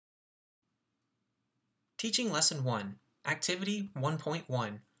Teaching Lesson 1, Activity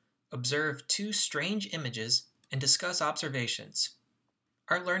 1.1. Observe two strange images and discuss observations.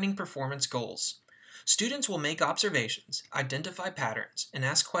 Our learning performance goals. Students will make observations, identify patterns, and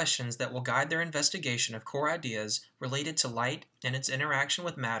ask questions that will guide their investigation of core ideas related to light and its interaction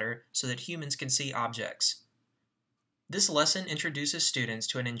with matter so that humans can see objects. This lesson introduces students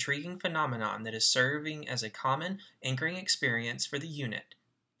to an intriguing phenomenon that is serving as a common anchoring experience for the unit,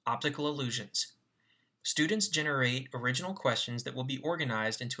 optical illusions. Students generate original questions that will be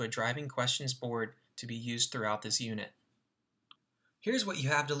organized into a driving questions board to be used throughout this unit. Here's what you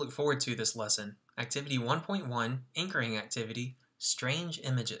have to look forward to this lesson. Activity 1.1, Anchoring Activity, Strange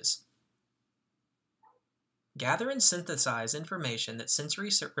Images. Gather and synthesize information that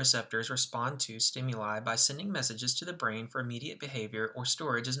sensory receptors respond to stimuli by sending messages to the brain for immediate behavior or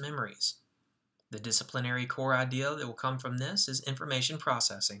storage as memories. The disciplinary core idea that will come from this is information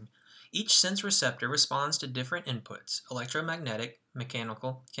processing. Each sense receptor responds to different inputs, electromagnetic,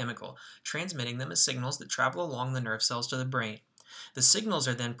 mechanical, chemical, transmitting them as signals that travel along the nerve cells to the brain. The signals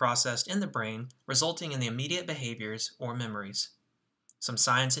are then processed in the brain, resulting in the immediate behaviors or memories. Some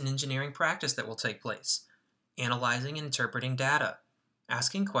science and engineering practice that will take place. Analyzing and interpreting data,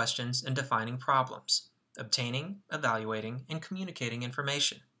 asking questions and defining problems, obtaining, evaluating, and communicating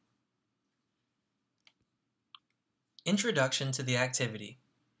information. Introduction to the activity.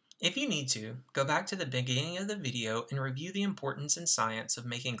 If you need to, go back to the beginning of the video and review the importance in science of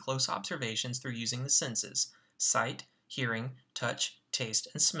making close observations through using the senses, sight, hearing, touch, taste,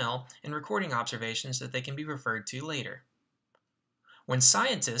 and smell, and recording observations that they can be referred to later. When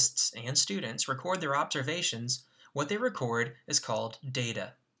scientists and students record their observations, what they record is called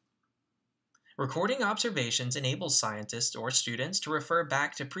data. Recording observations enables scientists or students to refer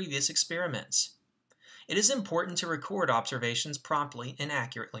back to previous experiments. It is important to record observations promptly and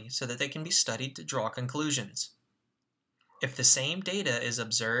accurately so that they can be studied to draw conclusions. If the same data is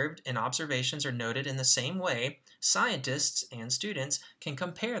observed and observations are noted in the same way, scientists and students can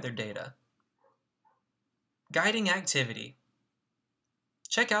compare their data. Guiding activity.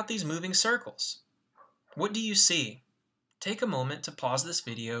 Check out these moving circles. What do you see? Take a moment to pause this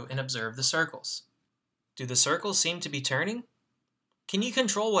video and observe the circles. Do the circles seem to be turning? Can you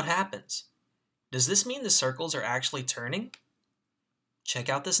control what happens? Does this mean the circles are actually turning? Check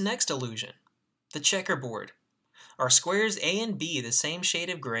out this next illusion, the checkerboard. Are squares A and B the same shade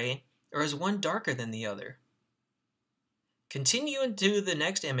of gray, or is one darker than the other? Continue into the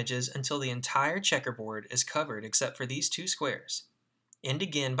next images until the entire checkerboard is covered except for these two squares. End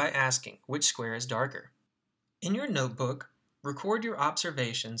again by asking which square is darker. In your notebook, record your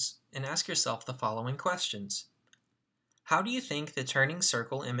observations and ask yourself the following questions. How do you think the turning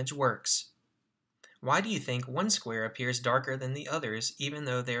circle image works? Why do you think one square appears darker than the others even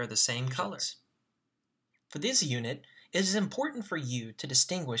though they are the same color? For this unit, it is important for you to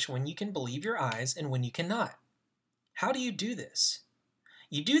distinguish when you can believe your eyes and when you cannot. How do you do this?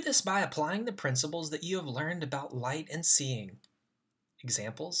 You do this by applying the principles that you have learned about light and seeing.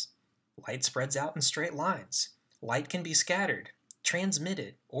 Examples: light spreads out in straight lines. Light can be scattered,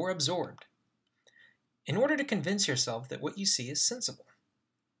 transmitted, or absorbed. In order to convince yourself that what you see is sensible.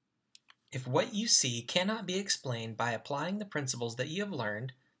 If what you see cannot be explained by applying the principles that you have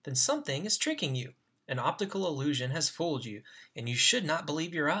learned, then something is tricking you. An optical illusion has fooled you, and you should not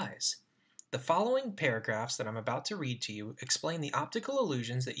believe your eyes. The following paragraphs that I'm about to read to you explain the optical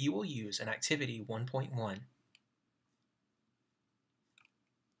illusions that you will use in Activity 1.1.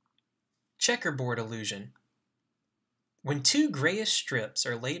 Checkerboard illusion. When two grayish strips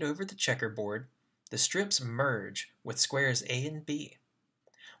are laid over the checkerboard, the strips merge with squares A and B.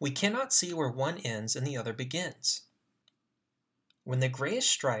 We cannot see where one ends and the other begins. When the grayish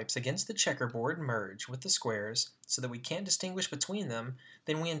stripes against the checkerboard merge with the squares so that we can't distinguish between them,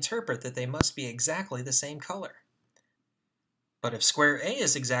 then we interpret that they must be exactly the same color. But if square A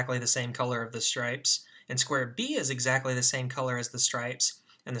is exactly the same color of the stripes, and square B is exactly the same color as the stripes,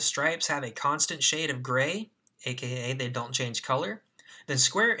 and the stripes have a constant shade of gray, aka they don't change color, then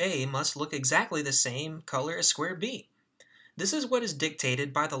square A must look exactly the same color as square B. This is what is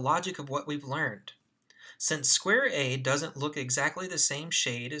dictated by the logic of what we've learned. Since square A doesn't look exactly the same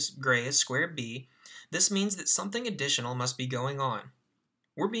shade as gray as square B, this means that something additional must be going on.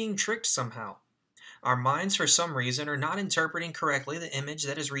 We're being tricked somehow. Our minds, for some reason, are not interpreting correctly the image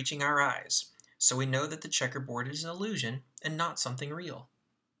that is reaching our eyes, so we know that the checkerboard is an illusion and not something real.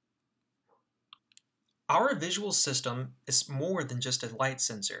 Our visual system is more than just a light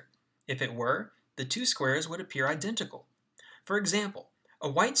sensor. If it were, the two squares would appear identical. For example, a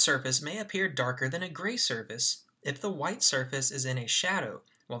white surface may appear darker than a gray surface if the white surface is in a shadow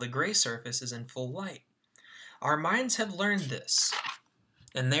while the gray surface is in full light. Our minds have learned this,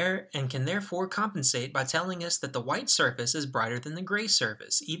 and can therefore compensate by telling us that the white surface is brighter than the gray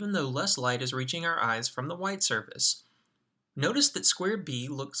surface, even though less light is reaching our eyes from the white surface. Notice that square B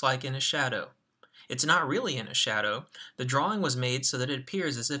looks like in a shadow. It's not really in a shadow. The drawing was made so that it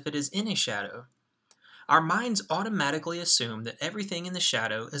appears as if it is in a shadow. Our minds automatically assume that everything in the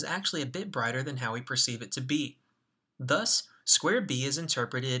shadow is actually a bit brighter than how we perceive it to be. Thus, square B is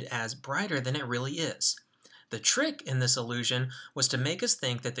interpreted as brighter than it really is. The trick in this illusion was to make us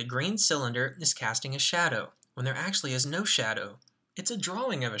think that the green cylinder is casting a shadow, when there actually is no shadow. It's a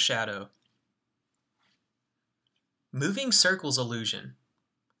drawing of a shadow. Moving circles illusion.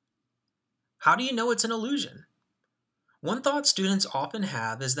 How do you know it's an illusion? One thought students often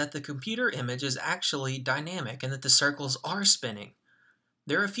have is that the computer image is actually dynamic and that the circles are spinning.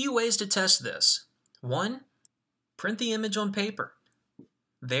 There are a few ways to test this. 1. Print the image on paper.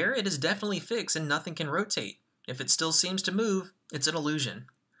 There it is definitely fixed and nothing can rotate. If it still seems to move, it's an illusion.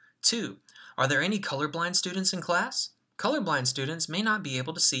 2. Are there any colorblind students in class? Colorblind students may not be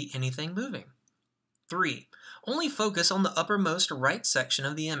able to see anything moving. 3. Only focus on the uppermost right section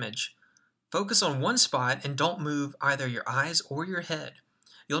of the image. Focus on one spot and don't move either your eyes or your head.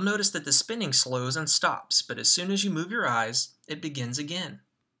 You'll notice that the spinning slows and stops, but as soon as you move your eyes, it begins again.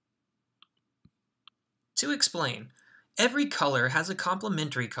 To explain, every color has a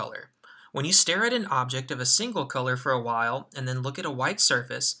complementary color. When you stare at an object of a single color for a while and then look at a white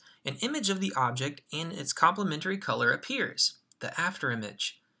surface, an image of the object and its complementary color appears, the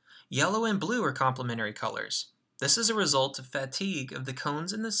afterimage. Yellow and blue are complementary colors. This is a result of fatigue of the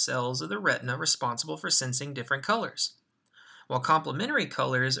cones in the cells of the retina responsible for sensing different colors. While complementary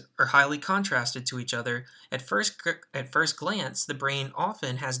colors are highly contrasted to each other, at first glance, the brain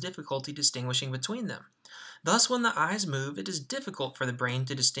often has difficulty distinguishing between them. Thus, when the eyes move, it is difficult for the brain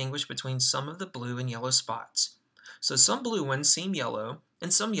to distinguish between some of the blue and yellow spots. So some blue ones seem yellow,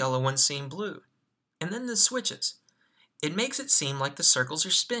 and some yellow ones seem blue. And then this switches. It makes it seem like the circles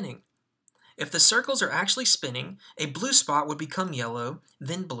are spinning. If the circles are actually spinning, a blue spot would become yellow,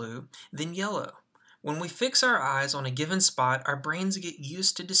 then blue, then yellow. When we fix our eyes on a given spot, our brains get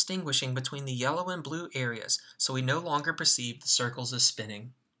used to distinguishing between the yellow and blue areas, so we no longer perceive the circles as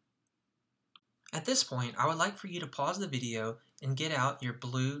spinning. At this point, I would like for you to pause the video and get out your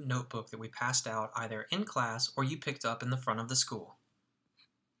blue notebook that we passed out either in class or you picked up in the front of the school.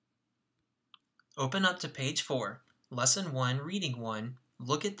 Open up to page 4, Lesson 1, Reading 1.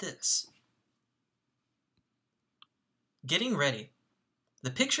 Look at this. Getting ready.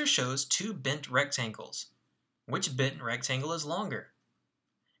 The picture shows two bent rectangles. Which bent rectangle is longer?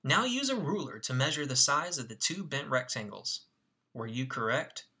 Now use a ruler to measure the size of the two bent rectangles. Were you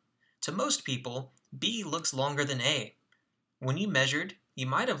correct? To most people, B looks longer than A. When you measured, you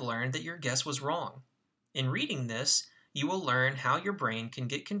might have learned that your guess was wrong. In reading this, you will learn how your brain can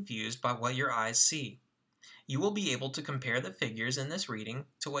get confused by what your eyes see. You will be able to compare the figures in this reading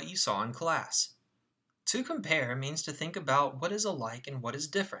to what you saw in class. To compare means to think about what is alike and what is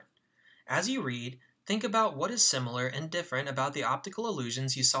different. As you read, think about what is similar and different about the optical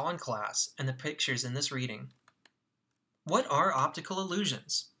illusions you saw in class and the pictures in this reading. What are optical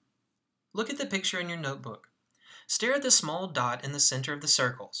illusions? Look at the picture in your notebook. Stare at the small dot in the center of the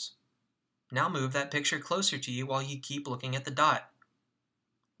circles. Now move that picture closer to you while you keep looking at the dot.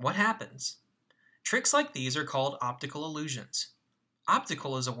 What happens? Tricks like these are called optical illusions.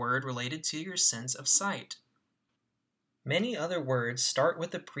 Optical is a word related to your sense of sight. Many other words start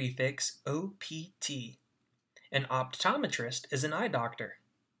with the prefix OPT. An optometrist is an eye doctor.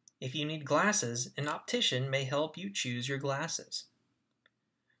 If you need glasses, an optician may help you choose your glasses.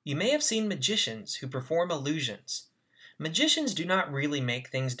 You may have seen magicians who perform illusions. Magicians do not really make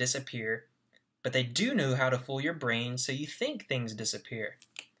things disappear, but they do know how to fool your brain so you think things disappear.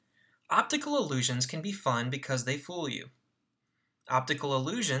 Optical illusions can be fun because they fool you. Optical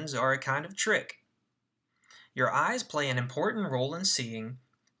illusions are a kind of trick. Your eyes play an important role in seeing,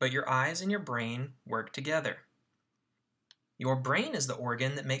 but your eyes and your brain work together. Your brain is the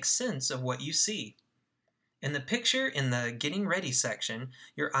organ that makes sense of what you see. In the picture in the Getting Ready section,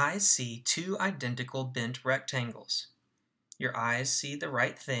 your eyes see two identical bent rectangles. Your eyes see the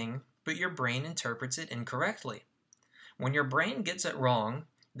right thing, but your brain interprets it incorrectly. When your brain gets it wrong,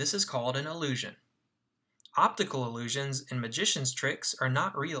 this is called an illusion. Optical illusions and magician's tricks are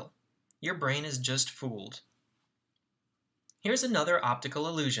not real. Your brain is just fooled. Here's another optical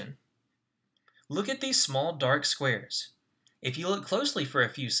illusion. Look at these small dark squares. If you look closely for a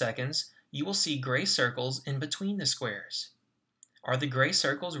few seconds, you will see gray circles in between the squares. Are the gray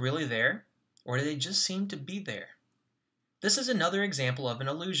circles really there, or do they just seem to be there? This is another example of an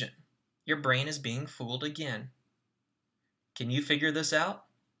illusion. Your brain is being fooled again. Can you figure this out?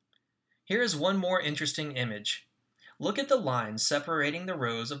 Here is one more interesting image. Look at the lines separating the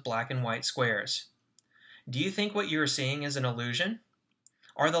rows of black and white squares. Do you think what you are seeing is an illusion?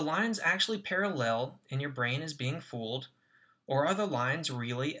 Are the lines actually parallel and your brain is being fooled, or are the lines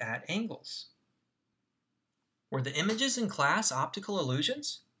really at angles? Were the images in class optical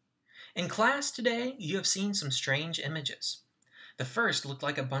illusions? In class today, you have seen some strange images. The first looked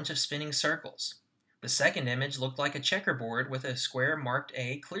like a bunch of spinning circles. The second image looked like a checkerboard with a square marked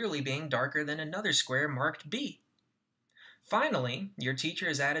A clearly being darker than another square marked B. Finally, your teacher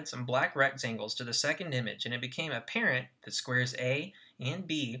has added some black rectangles to the second image, and it became apparent that squares A and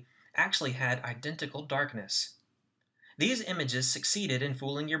B actually had identical darkness. These images succeeded in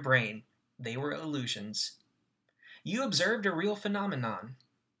fooling your brain. They were illusions. You observed a real phenomenon.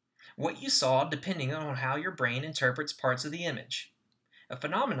 What you saw depending on how your brain interprets parts of the image. A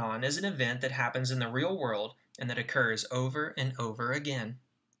phenomenon is an event that happens in the real world and that occurs over and over again.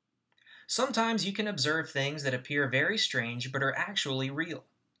 Sometimes you can observe things that appear very strange but are actually real.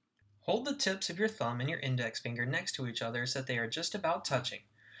 Hold the tips of your thumb and your index finger next to each other so that they are just about touching.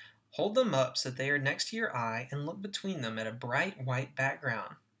 Hold them up so that they are next to your eye and look between them at a bright white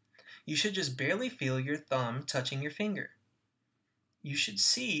background. You should just barely feel your thumb touching your finger. You should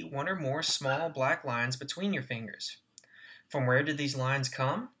see one or more small black lines between your fingers. From where did these lines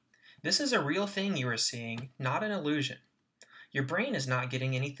come? This is a real thing you are seeing, not an illusion. Your brain is not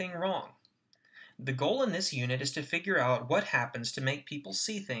getting anything wrong. The goal in this unit is to figure out what happens to make people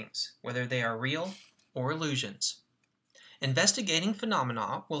see things, whether they are real or illusions. Investigating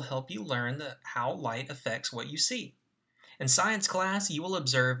phenomena will help you learn how light affects what you see. In science class, you will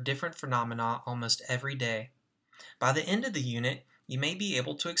observe different phenomena almost every day. By the end of the unit, you may be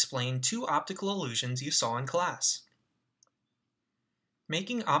able to explain 2 optical illusions you saw in class.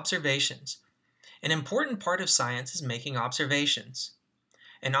 Making observations. An important part of science is making observations.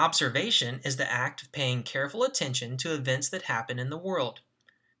 An observation is the act of paying careful attention to events that happen in the world.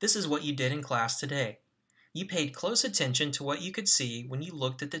 This is what you did in class today. You paid close attention to what you could see when you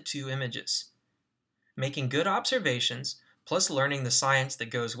looked at the 2 images. Making good observations, plus learning the science that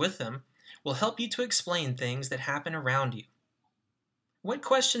goes with them, will help you to explain things that happen around you. What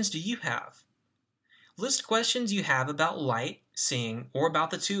questions do you have? List questions you have about light, seeing, or about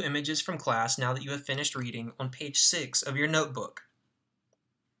the 2 images from class now that you have finished reading on page 6 of your notebook.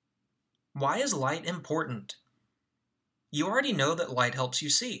 Why is light important? You already know that light helps you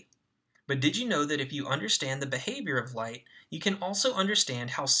see. But did you know that if you understand the behavior of light, you can also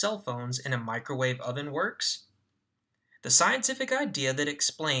understand how cell phones and a microwave oven works? The scientific idea that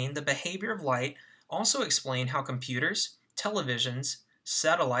explained the behavior of light also explained how computers, televisions,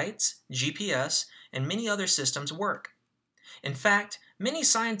 satellites, GPS, and many other systems work. In fact, many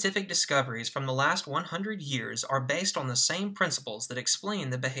scientific discoveries from the last 100 years are based on the same principles that explain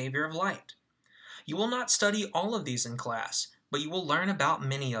the behavior of light. You will not study all of these in class, but you will learn about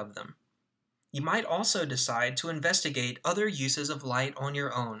many of them. You might also decide to investigate other uses of light on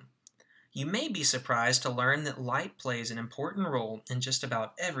your own. You may be surprised to learn that light plays an important role in just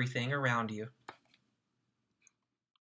about everything around you.